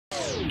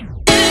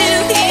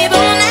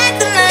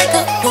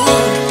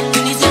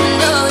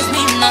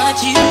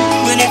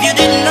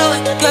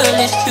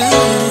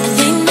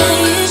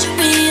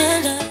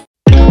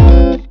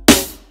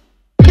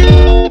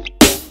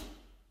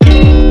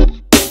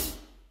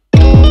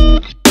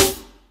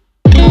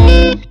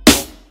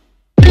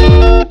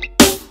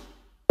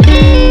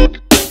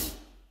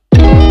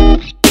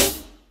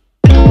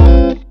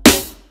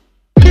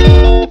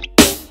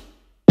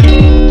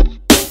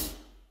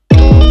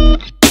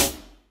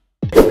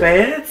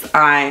outfits.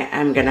 I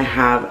am gonna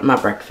have my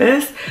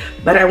breakfast,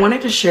 but I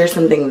wanted to share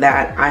something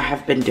that I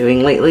have been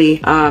doing lately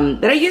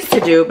that I used to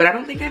do, but I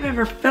don't think I've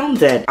ever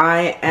filmed it.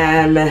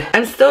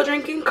 I'm still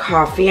drinking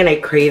coffee and I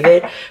crave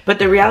it, but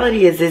the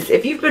reality is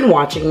if you've been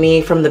watching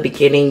me from the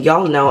beginning,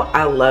 y'all know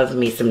I love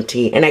me some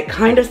tea, and I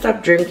kind of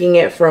stopped drinking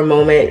it for a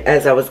moment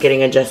as I was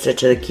getting adjusted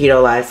to the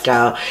keto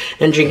lifestyle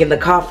and drinking the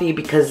coffee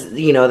because,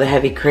 you know, the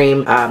heavy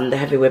cream, the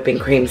heavy whipping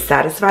cream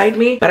satisfied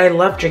me. But I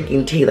love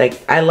drinking tea.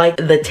 Like, I like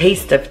the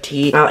taste of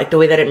tea. I like the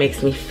way that it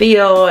makes me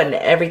feel and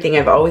everything.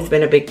 I've always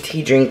been a big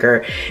tea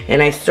drinker,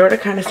 and I sort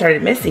of kind of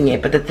started missing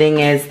it. But the thing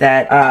is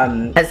that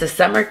as the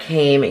summer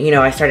came, you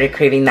know, I started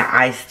craving the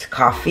iced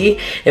coffee.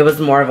 It was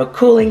more of a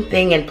cooling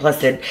thing, and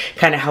plus it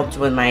kind of helped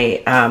with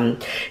my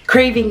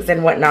cravings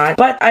and whatnot.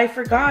 But I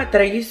forgot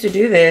that I used to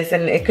do this,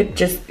 and it could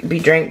just be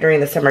drank during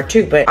the summer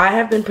too. But I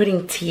have been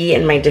putting tea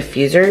in my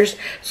diffusers.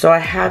 So I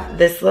have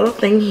this little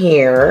thing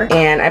here,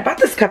 and I bought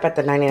this cup at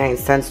the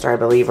 99-cent store, I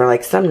believe, or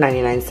like some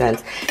 99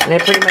 cents. And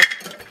it pretty much,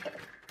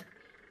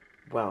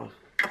 well,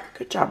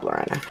 good job,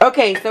 Lorena.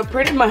 Okay, so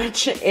pretty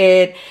much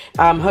it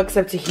hooks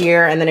up to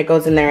here, and then it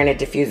goes in there and it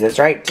diffuses,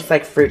 right? Just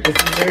like fruit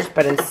diffusers,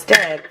 but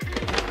instead,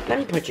 let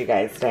me put you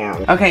guys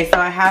down. Okay, so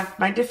I have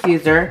my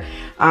diffuser.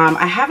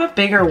 I have a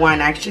bigger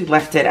one. I actually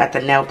left it at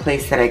the nail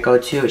place that I go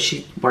to.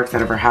 She works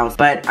out of her house,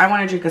 but I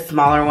want to drink a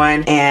smaller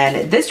one.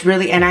 And this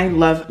really, and I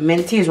love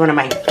mint tea, is one of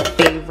my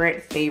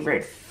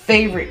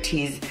favorite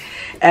teas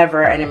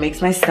ever, and it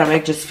makes my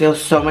stomach just feel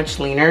so much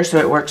leaner, so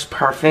it works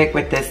perfect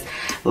with this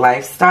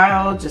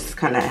lifestyle. Just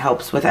kind of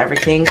helps with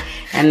everything.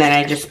 And then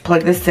I just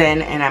plug this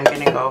in, and I'm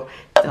gonna go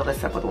fill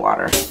this up with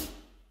water.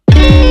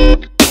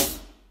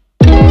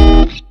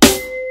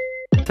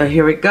 So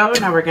here we go.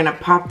 Now we're gonna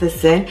pop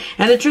this in.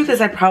 And the truth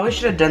is, I probably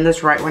should have done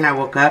this right when I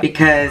woke up,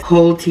 because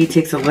cold tea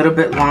takes a little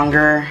bit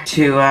longer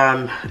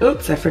to,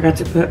 oops, I forgot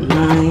to put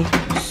my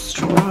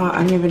straw.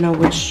 I don't even know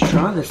which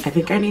straw this is. I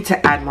think I need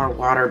to add more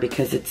water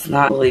because it's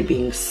not really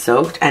being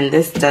soaked. And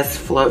this does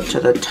float to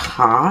the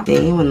top.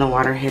 See, when the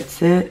water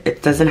hits it,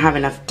 it doesn't have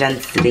enough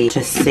density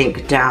to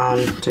sink down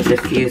to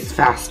diffuse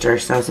faster.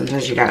 So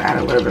sometimes you gotta add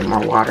a little bit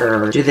more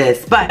water or do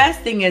this. But the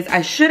best thing is,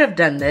 I should have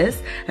done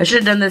this. I should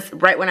have done this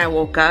right when I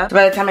woke up. So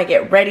by the time I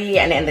get ready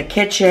and in the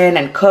kitchen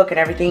and cook and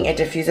everything, it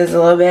diffuses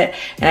a little bit,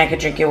 and I could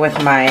drink it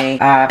with my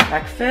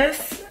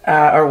breakfast.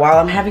 Or while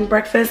I'm having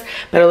breakfast,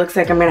 but it looks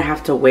like I'm gonna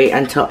have to wait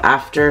until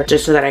after,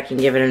 just so that I can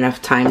give it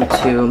enough time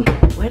to,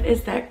 what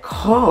is that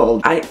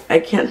called? I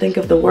can't think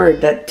of the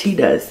word that tea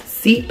does.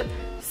 Seep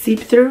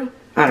through?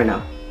 I don't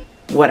know.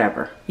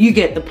 Whatever. You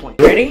get the point.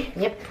 Ready?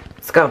 Yep.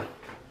 Let's go.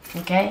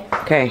 Okay.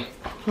 Okay.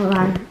 Hold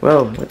on.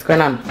 Whoa, what's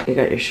going on? You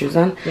got your shoes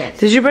on? Yes.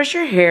 Did you brush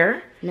your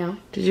hair? No.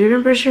 Did you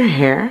even brush your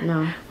hair?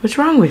 No. What's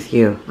wrong with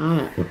you?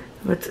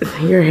 What's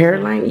your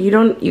hairline?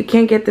 You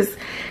can't get this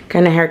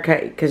kind of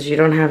haircut because you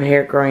don't have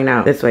hair growing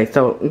out this way.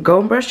 So go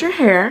and brush your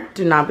hair.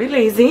 Do not be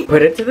lazy.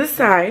 Put it to the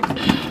side.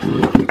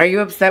 Are you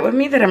upset with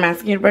me that I'm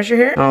asking you to brush your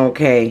hair?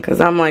 Okay, because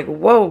I'm like,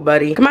 whoa,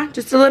 buddy. Come on,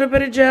 just a little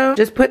bit of gel.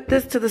 Just put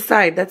this to the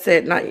side. That's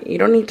it. You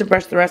don't need to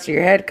brush the rest of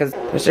your head, because the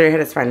rest of your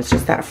head is fine. It's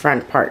just that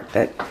front part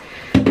that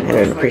I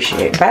don't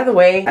appreciate. By the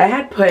way, I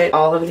had put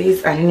all of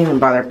these. I didn't even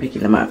bother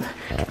picking them up.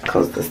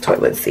 Close this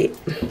toilet seat.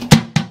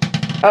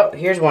 Oh,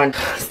 here's one.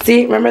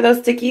 See, remember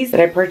those stickies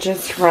that I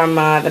purchased from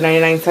the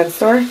 99-cent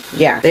store?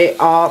 Yeah,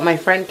 my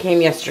friend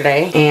came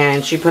yesterday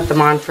and she put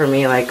them on for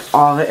me, like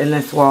all in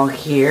this wall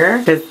here,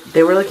 because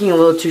they were looking a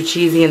little too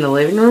cheesy in the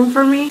living room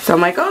for me. So I'm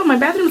like, oh, my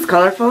bathroom's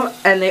colorful,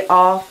 and they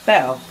all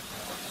fell.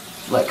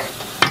 Look.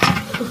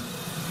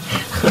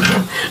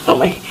 Oh,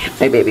 my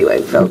baby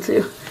wipe fell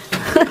too.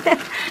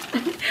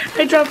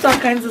 I dropped all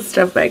kinds of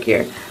stuff back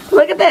here.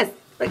 Look at this.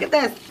 Look at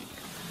this.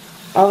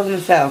 All of them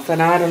fell, so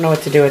now I don't know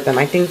what to do with them.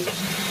 I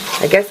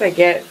guess I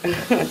pay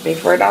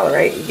for $1,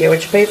 right? You get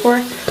what you pay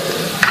for?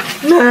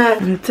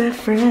 The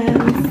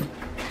difference.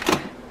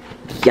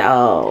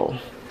 Yo.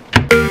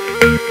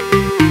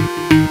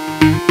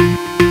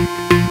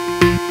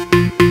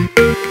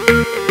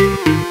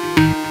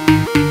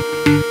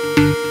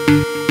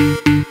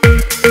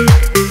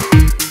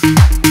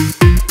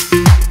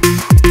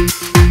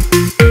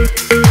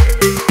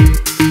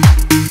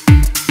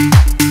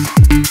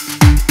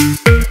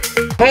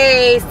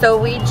 So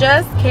we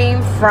just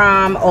came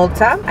from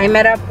Ulta. I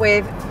met up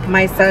with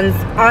my son's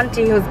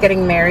auntie who's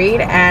getting married,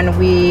 and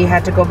we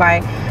had to go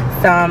buy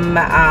some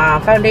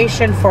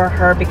foundation for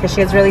her because she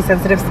has really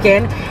sensitive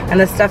skin, and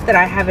the stuff that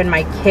I have in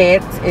my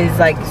kit is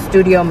like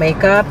studio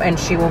makeup, and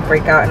she will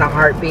break out in a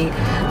heartbeat.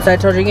 So I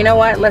told her, you know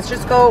what, let's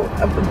just go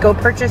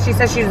purchase. She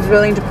said she was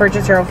willing to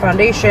purchase her own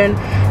foundation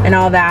and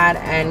all that,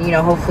 and you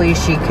know, hopefully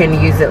she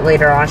can use it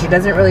later on. She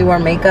doesn't really wear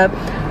makeup,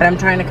 but I'm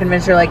trying to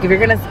convince her, like, if you're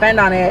gonna spend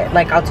on it,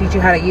 like, I'll teach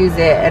you how to use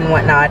it and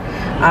whatnot,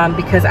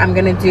 because I'm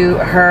gonna do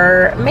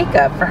her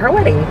makeup for her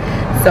wedding.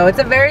 So it's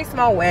a very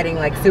small wedding,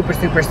 like super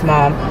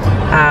small,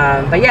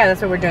 but yeah,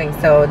 that's what we're doing.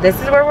 So this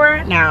is where we're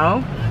at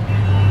now.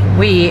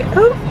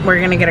 We're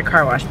gonna get a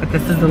car wash, but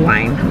this is the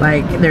line.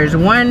 Like, there's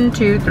 1,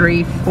 2,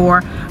 3,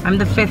 4. I'm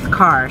the 5th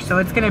car, so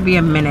it's gonna be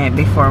a minute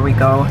before we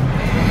go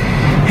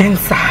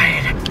inside.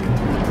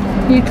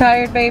 You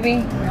tired,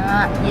 baby?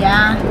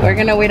 Yeah. We're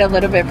gonna wait a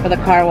little bit for the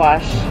car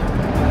wash.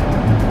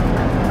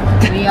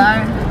 We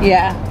are?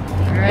 Yeah.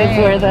 Because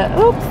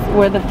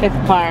we're the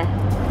 5th car.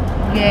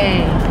 Yay.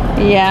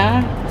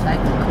 Yeah? So I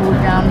can cool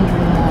down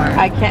even more.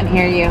 I can't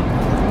hear you.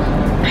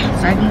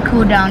 So I can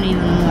cool down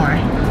even more.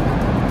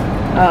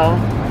 Oh.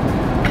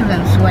 Because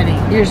I'm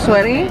sweating. You're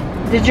sweaty?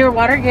 Did your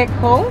water get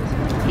cold?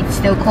 It's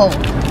still cold.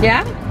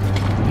 Yeah?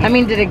 I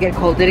mean, did it get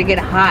cold? Did it get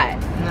hot?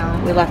 No.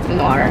 We left in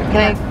the water.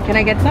 Can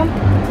I get some?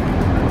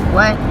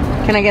 What?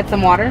 Can I get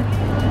some water?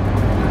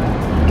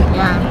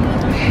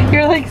 Yeah.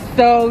 You're like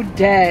so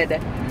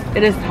dead.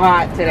 It is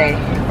hot today.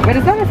 But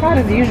it's not as hot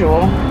as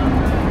usual.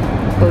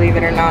 Believe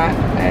it or not.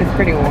 It's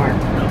pretty warm.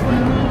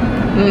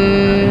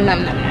 Nom,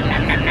 nom, nom,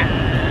 nom, nom, nom.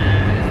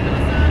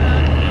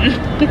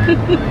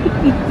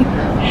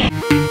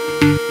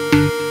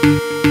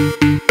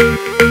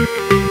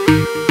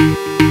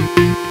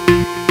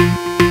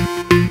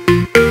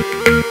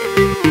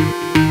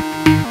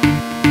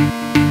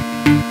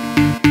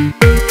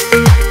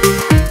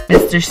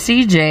 Mr.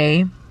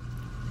 CJ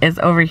is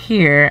over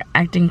here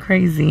acting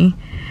crazy.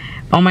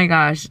 Oh my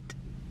gosh.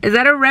 Is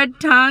that a red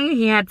tongue?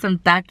 He had some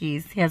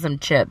Takis. He has some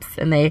chips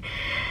and they,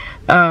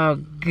 oh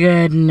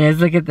goodness,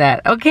 look at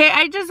that. Okay,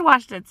 I just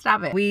washed it,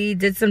 stop it. We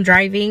did some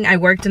driving. I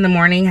worked in the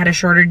morning, had a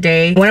shorter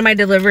day. One of my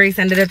deliveries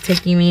ended up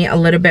taking me a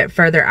little bit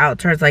further out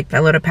towards like a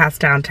little past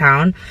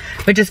downtown,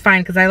 which is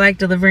fine because I like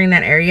delivering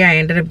that area. I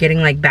ended up getting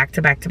like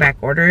back-to-back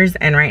orders,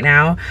 and right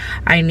now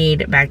I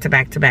need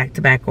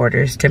back-to-back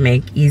orders to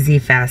make easy,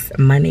 fast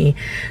money.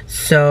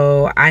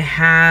 So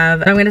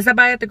I'm gonna stop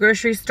by at the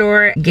grocery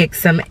store, get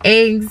some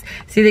eggs.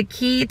 See, the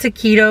key to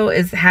keto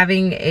is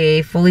having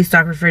a fully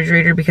stocked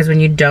refrigerator, because when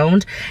you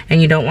don't, and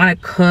you don't want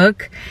to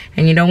cook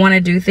and you don't want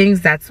to do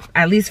things, that's,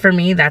 at least for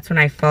me, that's when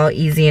I fall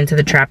easy into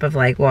the trap of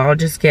like, well, I'll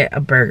just get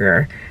a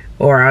burger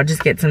or I'll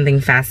just get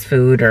something fast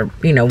food or,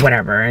 you know,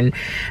 whatever. And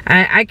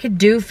I could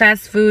do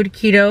fast food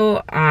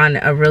keto on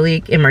a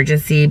really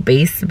emergency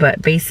basis,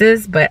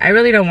 but I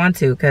really don't want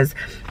to, because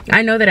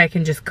I know that I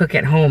can just cook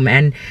at home,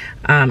 and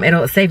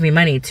it'll save me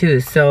money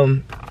too.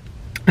 So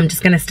I'm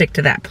just gonna stick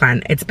to that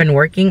plan. It's been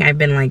working. I've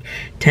been like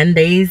 10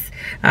 days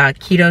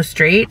keto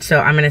straight, so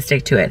I'm gonna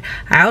stick to it.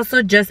 I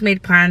also just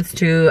made plans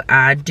to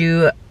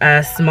do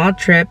a small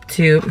trip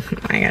to,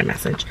 I got a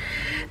message,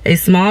 a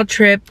small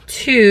trip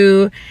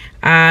to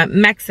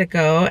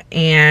Mexico,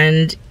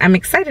 and I'm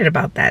excited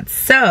about that.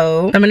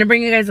 So I'm gonna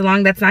bring you guys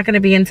along. That's not gonna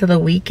be until the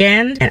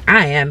weekend, and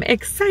I am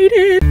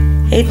excited.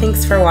 Hey,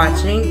 thanks for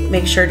watching.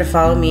 Make sure to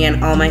follow me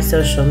on all my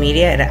social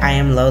media at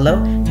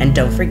EyeAmLolo, and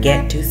don't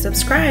forget to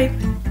subscribe.